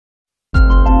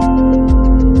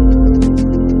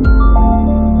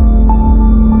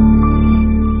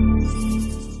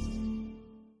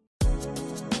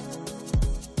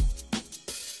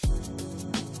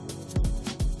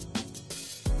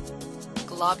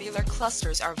Globular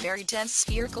clusters are very dense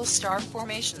spherical star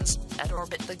formations that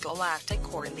orbit the galactic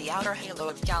core in the outer halo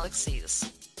of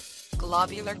galaxies.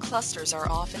 Globular clusters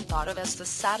are often thought of as the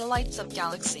satellites of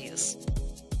galaxies.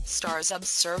 Stars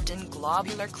observed in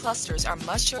globular clusters are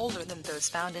much older than those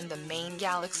found in the main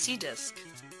galaxy disk.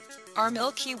 Our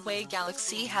Milky Way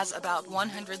galaxy has about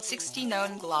 160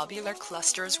 known globular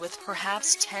clusters, with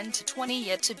perhaps 10 to 20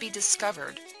 yet to be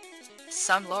discovered.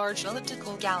 Some large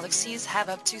elliptical galaxies have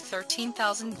up to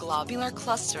 13,000 globular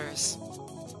clusters.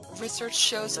 Research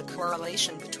shows a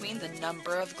correlation between the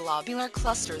number of globular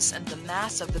clusters and the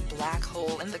mass of the black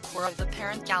hole in the core of the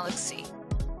parent galaxy.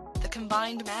 The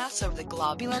combined mass of the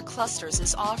globular clusters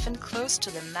is often close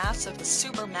to the mass of the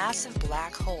supermassive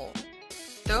black hole.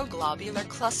 Though globular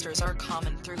clusters are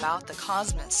common throughout the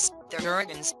cosmos, their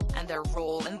origins and their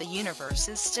role in the universe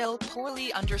is still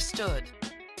poorly understood.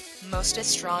 Most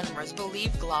astronomers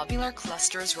believe globular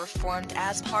clusters were formed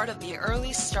as part of the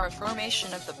early star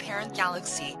formation of the parent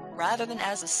galaxy, rather than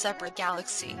as a separate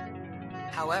galaxy.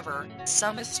 However,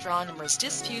 some astronomers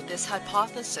dispute this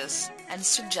hypothesis, and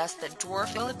suggest that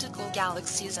dwarf elliptical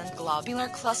galaxies and globular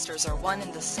clusters are one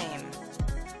and the same.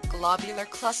 Globular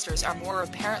clusters are more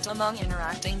apparent among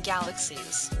interacting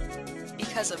galaxies.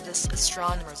 Because of this,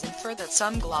 astronomers infer that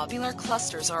some globular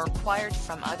clusters are acquired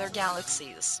from other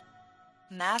galaxies.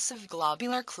 Massive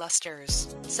globular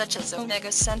clusters, such as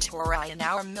Omega Centauri in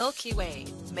our Milky Way,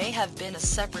 may have been a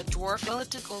separate dwarf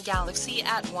elliptical galaxy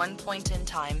at one point in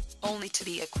time, only to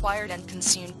be acquired and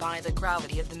consumed by the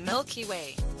gravity of the Milky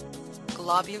Way.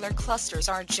 Globular clusters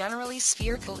are generally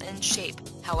spherical in shape,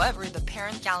 however the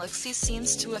parent galaxy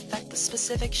seems to affect the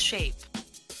specific shape.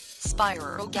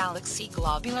 Spiral galaxy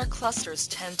globular clusters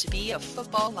tend to be of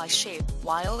football-like shape,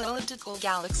 while elliptical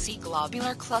galaxy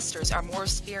globular clusters are more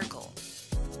spherical.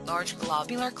 Large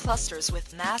globular clusters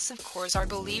with massive cores are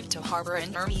believed to harbor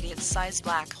intermediate-sized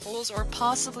black holes or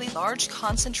possibly large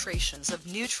concentrations of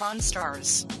neutron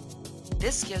stars.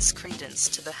 This gives credence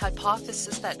to the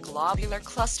hypothesis that globular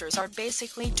clusters are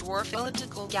basically dwarf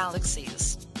elliptical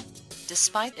galaxies.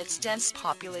 Despite its dense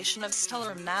population of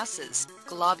stellar masses,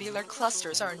 globular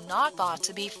clusters are not thought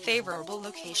to be favorable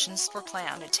locations for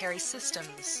planetary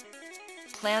systems.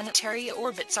 Planetary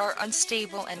orbits are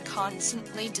unstable and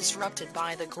constantly disrupted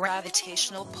by the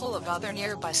gravitational pull of other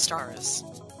nearby stars.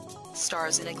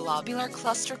 Stars in a globular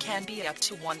cluster can be up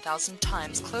to 1,000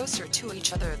 times closer to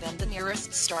each other than the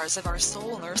nearest stars of our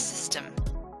solar system.